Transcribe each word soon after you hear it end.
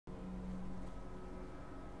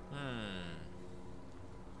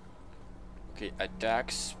Okay,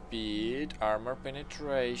 attack speed, armor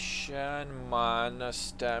penetration, mana,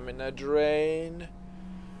 stamina drain,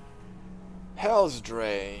 health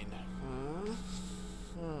drain. Hmm.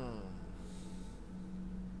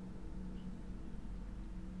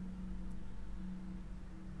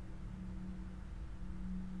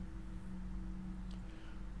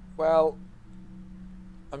 Well,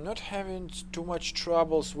 I'm not having too much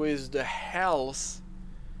troubles with the health,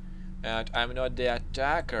 and I'm not the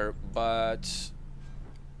attacker, but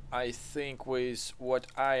I think with what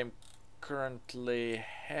I am currently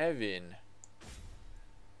having,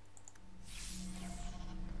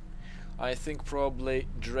 I think probably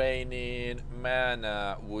draining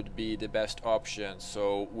mana would be the best option,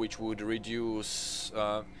 so which would reduce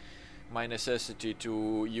my necessity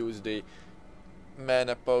to use the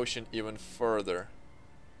mana potion even further.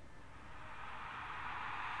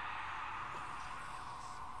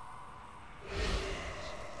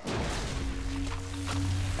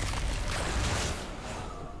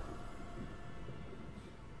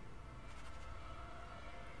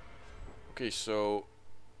 Okay, so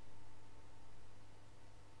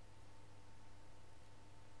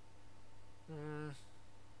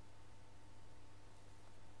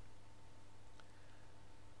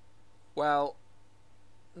well,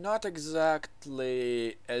 not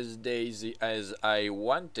exactly as daisy as I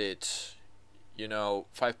wanted. You know,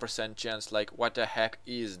 5% chance, like what the heck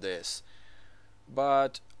is this?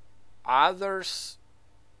 But others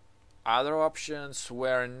other options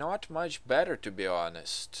were not much better, to be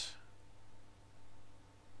honest.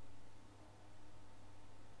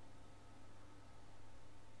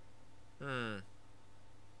 Hmm.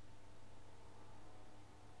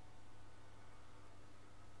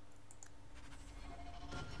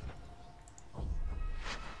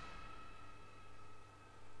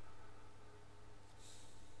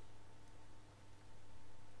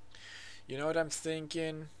 You know what I'm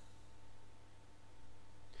thinking?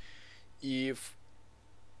 If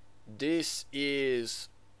this is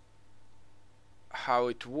how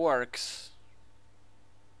it works,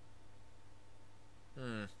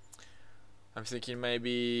 I'm thinking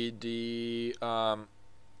maybe the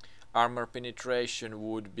armor penetration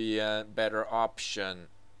would be a better option,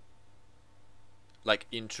 like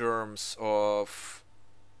in terms of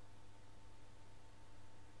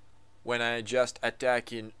when I just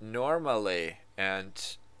attacking normally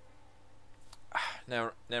and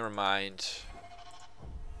never mind.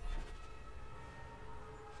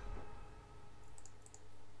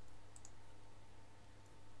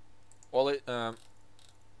 All it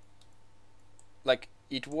like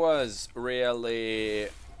it was really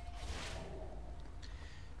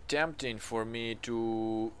tempting for me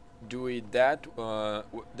to do it that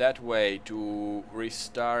way, to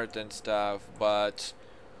restart and stuff, but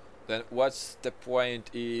then what's the point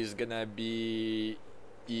is gonna be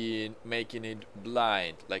in making it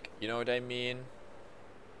blind, like, you know what I mean?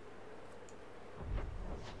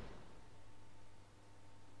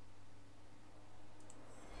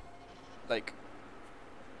 Like,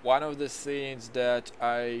 one of the things that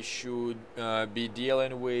I should be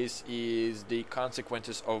dealing with is the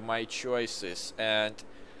consequences of my choices, and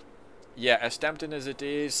yeah, as tempting as it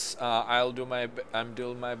is, I'm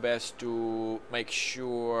doing my best to make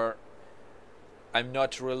sure I'm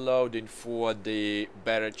not reloading for the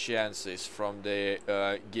better chances from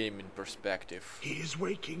the gaming perspective. He is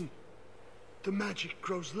waking. The magic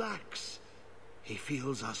grows lax. He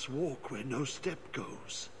feels us walk where no step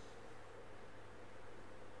goes.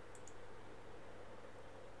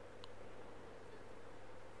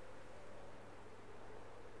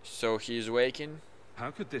 So he's waking?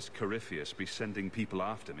 How could this Corypheus be sending people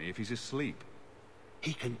after me if he's asleep?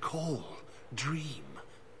 He can call, dream,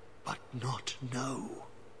 but not know.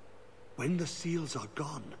 When the seals are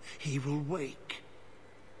gone, he will wake.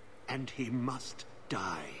 And he must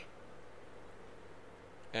die.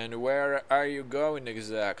 And where are you going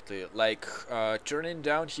exactly? Like, turning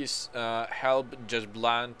down his help just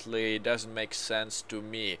bluntly doesn't make sense to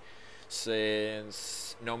me,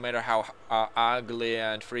 since no matter how ugly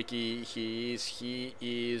and freaky he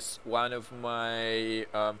is one of my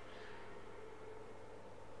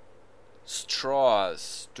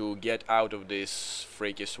straws to get out of this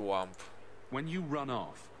freaky swamp. When you run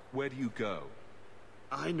off, where do you go?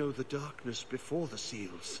 I know the darkness before the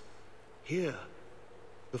seals. Here,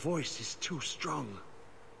 the voice is too strong.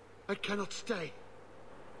 I cannot stay.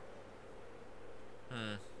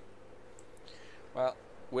 Well,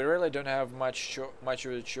 we really don't have much of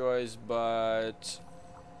a choice but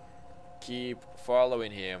keep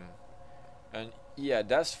following him. And yeah,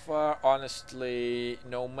 thus far, honestly,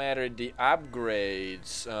 no matter the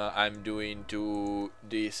upgrades I'm doing to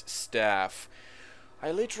this staff,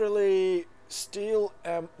 I literally still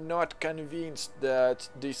am not convinced that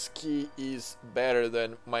this key is better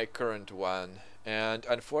than my current one. And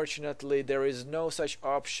unfortunately, there is no such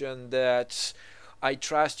option that I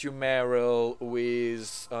trust you, Meryl,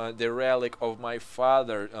 with the relic of my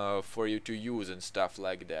father for you to use and stuff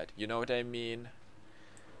like that. You know what I mean?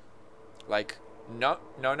 Like, no,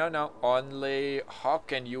 no, no, no. Only Hawk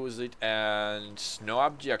can use it and no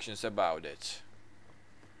objections about it.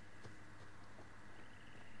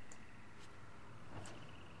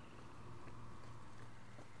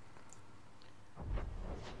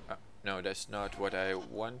 No, that's not what I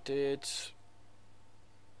wanted.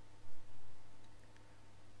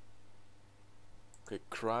 Okay,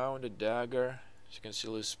 crown, the dagger. As you can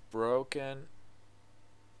see, is broken.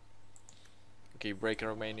 Okay, break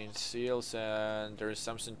remaining seals, and there is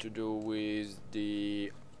something to do with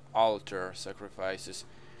the altar sacrifices.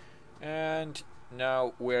 And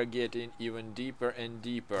now we're getting even deeper and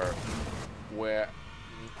deeper. Where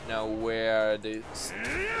the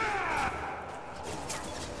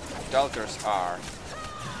stalkers are.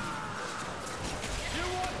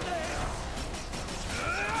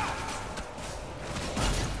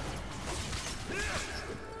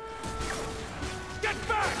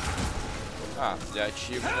 Ah, the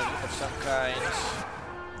achievement of some kind.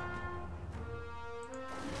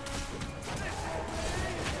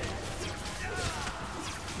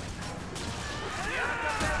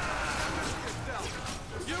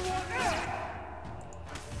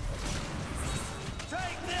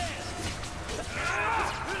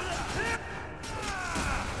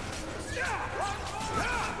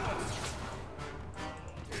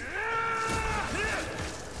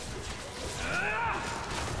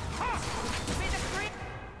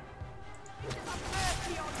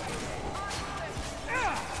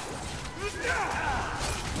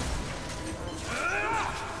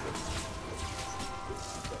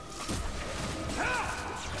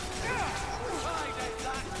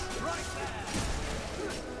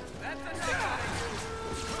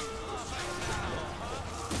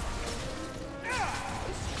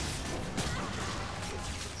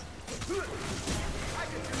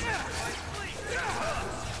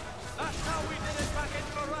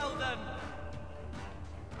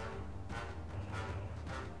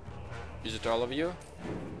 Is it all of you?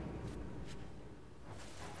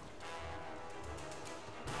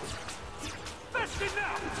 That's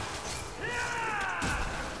enough!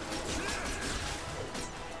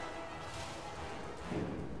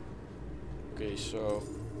 Okay, so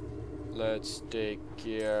let's take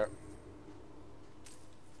care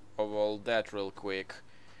of all that real quick.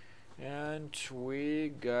 And we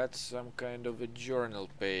got some kind of a journal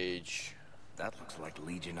page. That looks like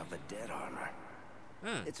Legion of the Dead armor.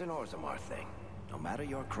 It's an Orzammar thing. No matter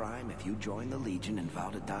your crime, if you join the Legion and vow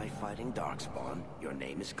to die fighting Darkspawn, your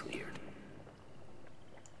name is cleared.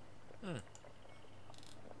 The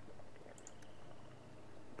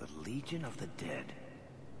Legion of the Dead.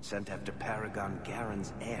 Sent after Paragon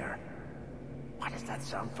Garen's heir. Why does that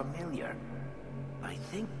sound familiar? I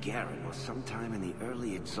think Garen was sometime in the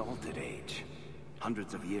early Exalted Age.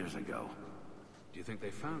 Hundreds of years ago. Do you think they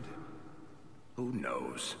found him? Who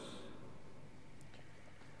knows?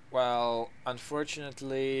 Well,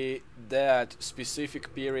 unfortunately, that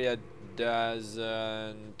specific period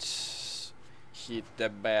doesn't hit the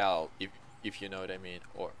bell, if you know what I mean,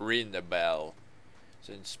 or ring the bell.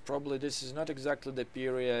 Since probably this is not exactly the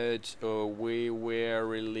period we were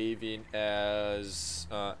reliving as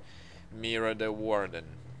Mira the Warden.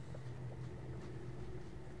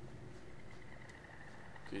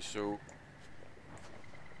 Okay, so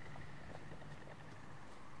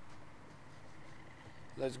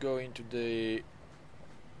let's go into the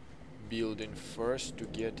building first to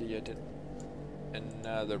get yet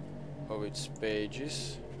another of its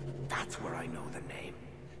pages. That's where I know the name.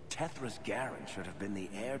 Tethras Garen should have been the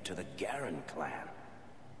heir to the Garen clan.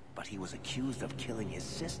 But he was accused of killing his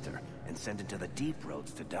sister and sent into the Deep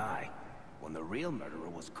Roads to die. When the real murderer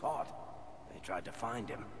was caught, they tried to find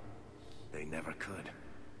him. They never could.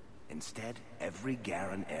 Instead, every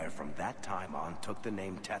Garen heir from that time on took the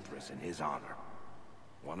name Tethras in his honor.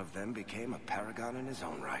 One of them became a paragon in his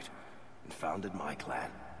own right, and founded my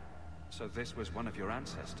clan. So this was one of your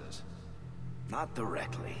ancestors? Not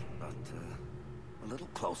directly, but a little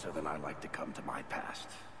closer than I like to come to my past,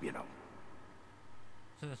 you know.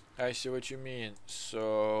 I see what you mean.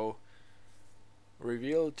 So,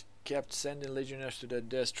 revealed kept sending legionnaires to their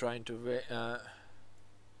death trying to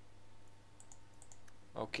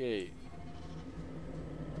okay.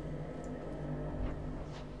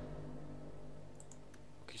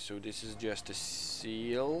 so this is just a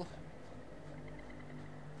seal.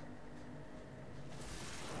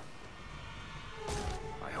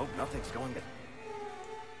 I hope nothing's going to...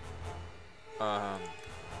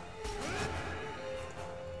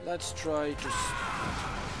 Let's try to...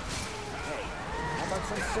 Hey, how about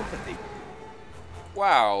some sympathy?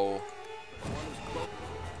 Wow!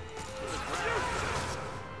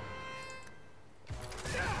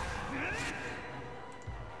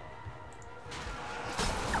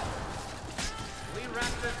 We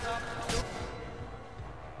wrap this up.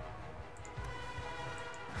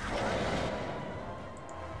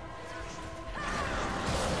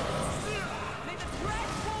 May the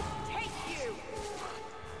dreadful take you!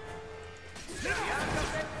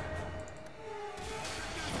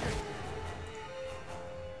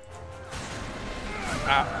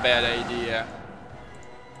 Ah, bad idea.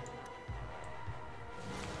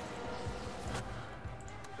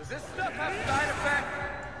 Does this stuff have side effects?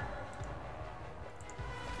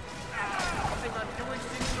 Nothing I'm doing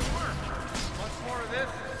seems to work. Much more of this,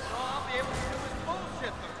 and all I'll be able to do is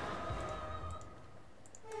bullshit them.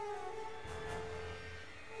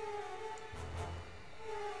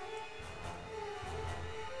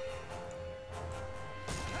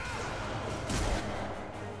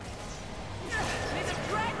 May the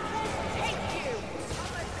dreadful take you!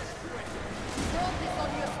 Roll this on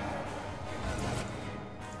your...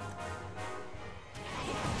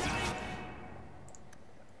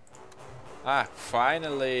 Ah,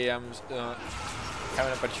 finally I'm have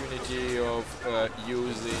an opportunity of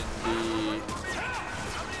using the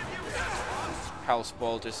House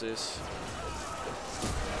poultices.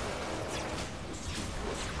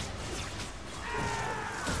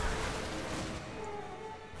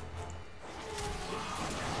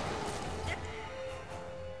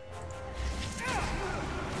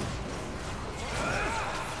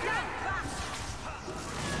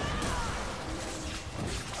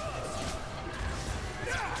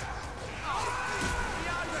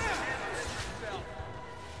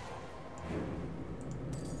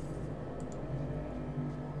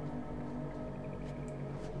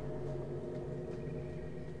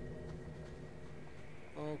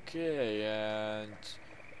 Okay, and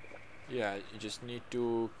yeah, you just need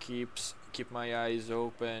to keep my eyes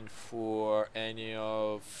open for any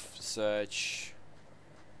of such.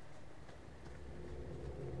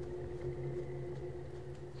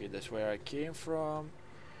 Okay, that's where I came from.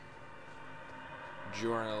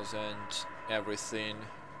 Journals and everything,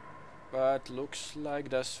 but looks like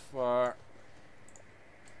thus far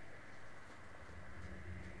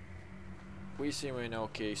we seem in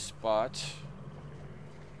okay spot.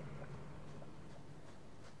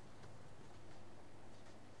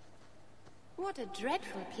 What a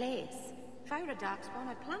dreadful place. Fire-dark spawn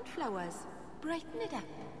at plant flowers. Brighten it up.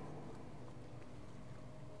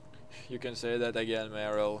 You can say that again,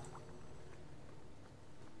 Meryl.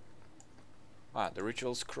 Ah, the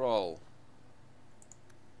ritual scroll.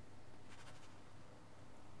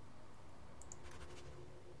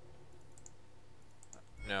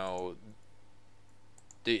 No,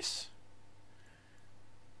 this.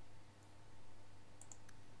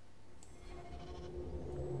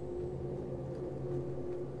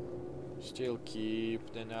 Still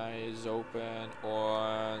keep the eyes open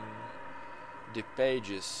on the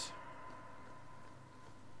pages.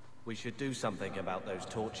 We should do something about those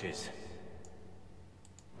torches.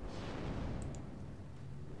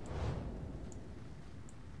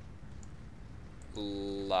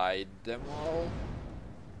 Light them all.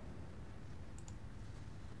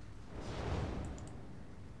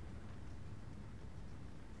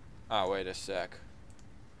 Ah, wait a sec.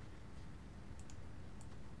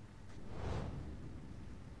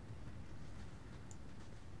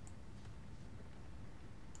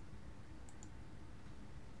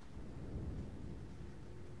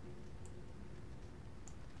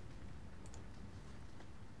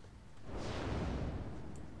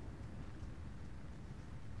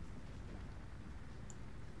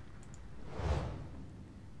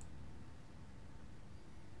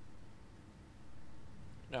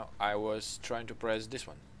 No, I was trying to press this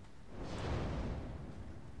one.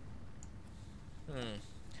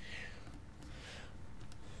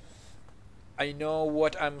 I know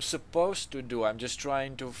what I'm supposed to do. I'm just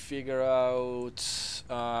trying to figure out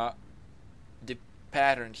the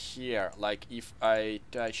pattern here. Like if I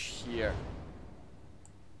touch here.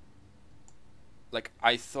 Like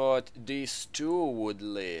I thought these two would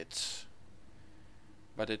lit,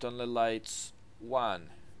 but it only lights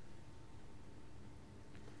one.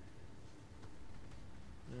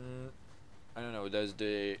 I don't know, does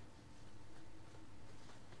the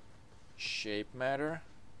shape matter?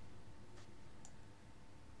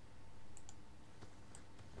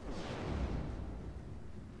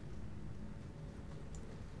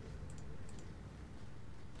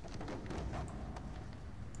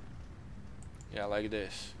 Yeah, like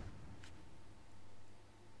this.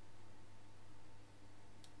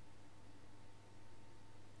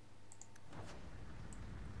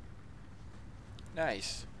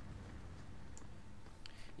 Nice.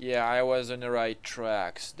 Yeah, I was on the right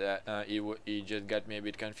tracks. That it just got me a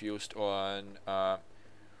bit confused on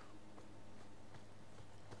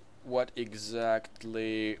what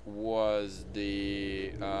exactly was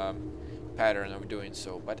the pattern of doing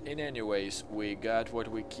so. But in anyways, we got what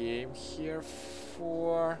we came here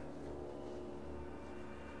for.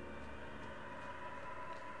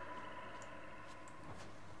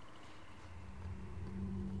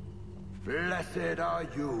 Blessed are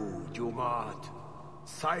you, Jumad.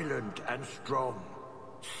 Silent and strong,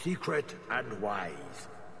 secret and wise.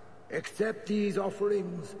 Accept these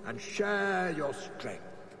offerings and share your strength.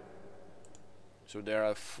 So there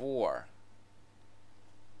are 4.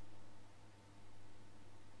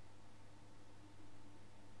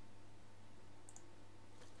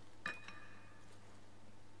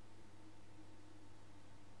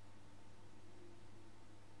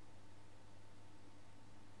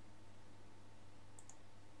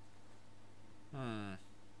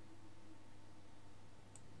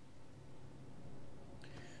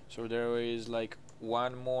 So there is like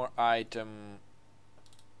one more item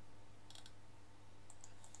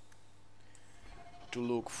to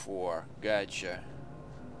look for. Gotcha.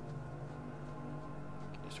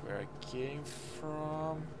 That's where I came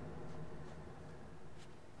from.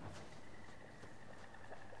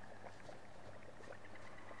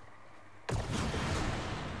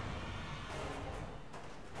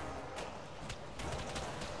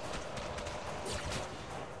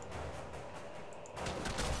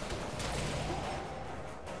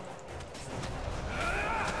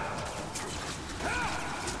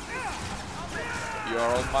 You're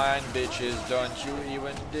all mine, bitches. Don't you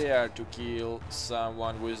even dare to kill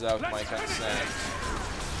someone without my consent.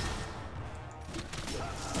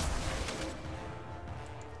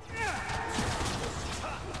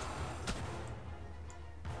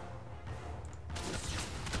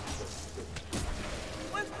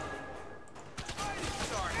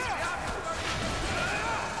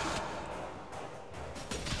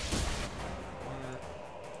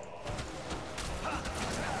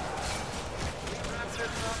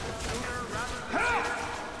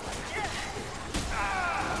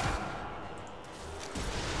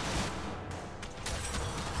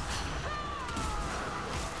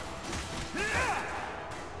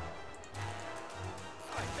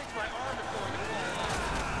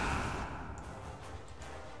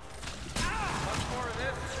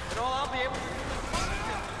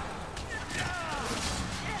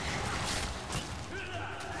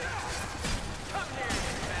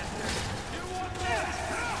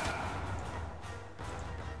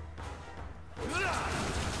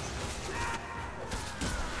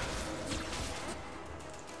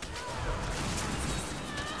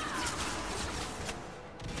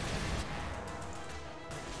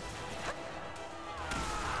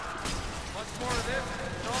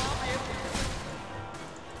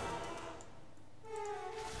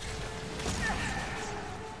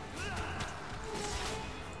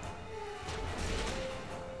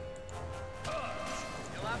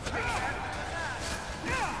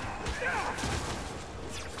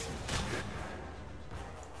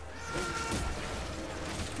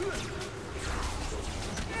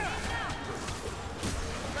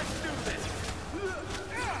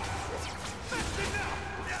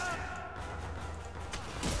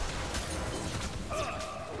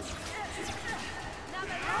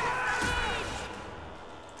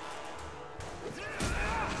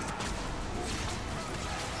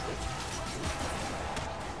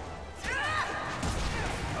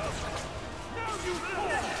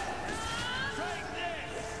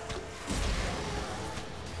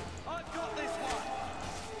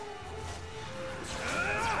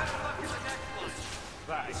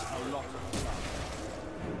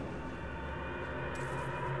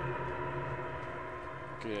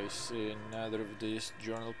 Okay, I see another of these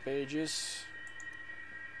journal pages.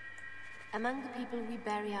 Among the people we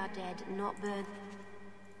bury our dead, not burn.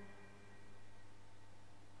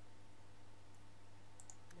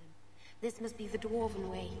 This must be the Dwarven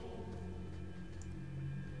way.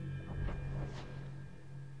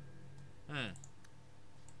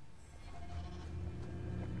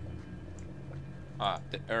 Ah,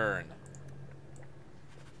 the urn.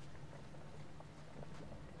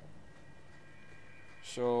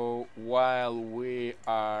 So while we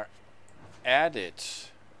are at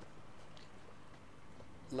it,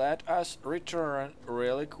 let us return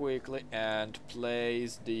really quickly and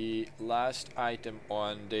place the last item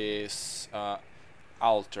on this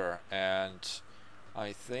altar, and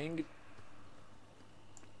I think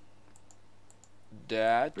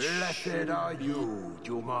that Blessed are you,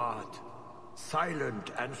 Jumad.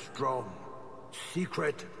 Silent and strong,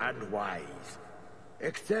 secret and wise.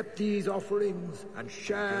 Accept these offerings and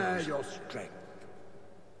share your strength.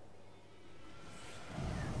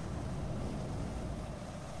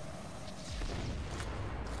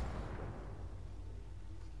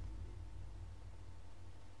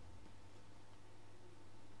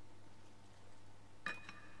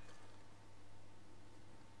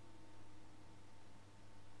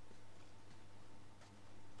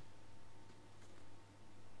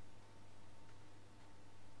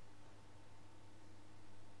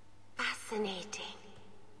 Fascinating.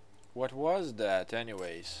 What was that,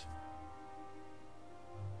 anyways?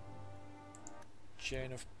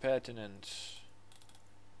 Chain of Pertinence.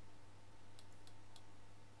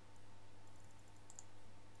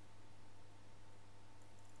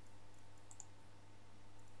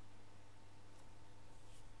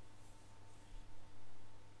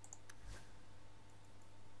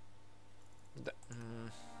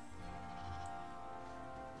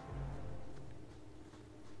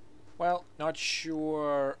 Well, not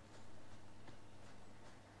sure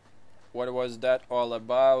what was that all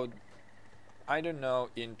about. I don't know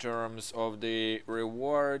in terms of the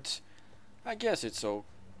rewards. I guess it's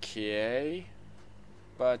okay,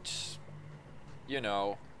 but you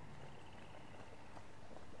know,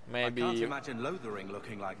 maybe I can't imagine Lothering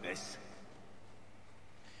looking like this.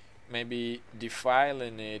 maybe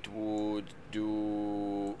defiling it would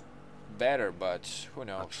do better, but who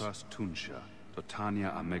knows? Atras Tunsha,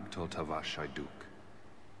 Totania Amegtol Tavashaiduk.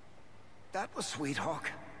 That was sweet,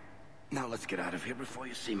 Hawk. Now let's get out of here before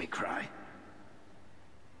you see me cry.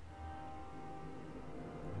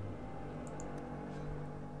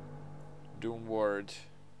 Doom Ward.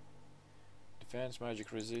 Defense,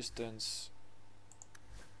 magic resistance.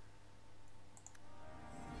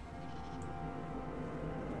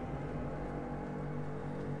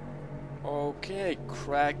 Okay,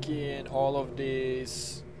 cracking all of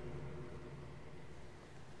these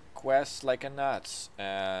quests like a nuts,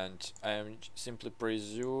 and I'm simply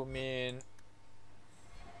presuming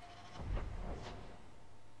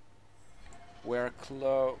we're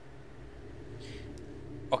close.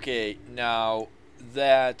 Okay, now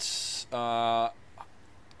that's I'll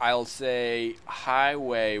say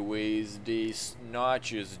highway with these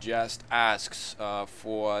notches just asks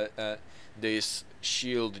for this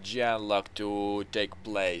shield genlock to take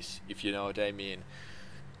place, if you know what I mean.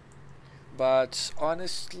 But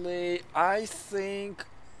honestly, I think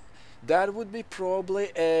that would be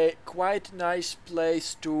probably a quite nice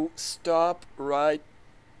place to stop right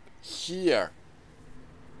here.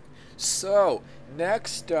 So,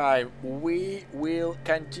 next time we will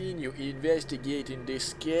continue investigating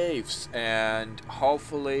these caves, and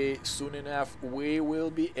hopefully soon enough we will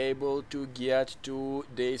be able to get to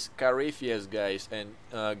this Corypheus guy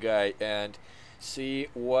and see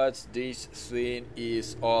what this thing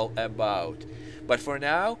is all about. But for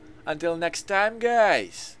now, until next time,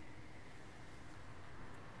 guys,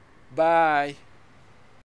 bye.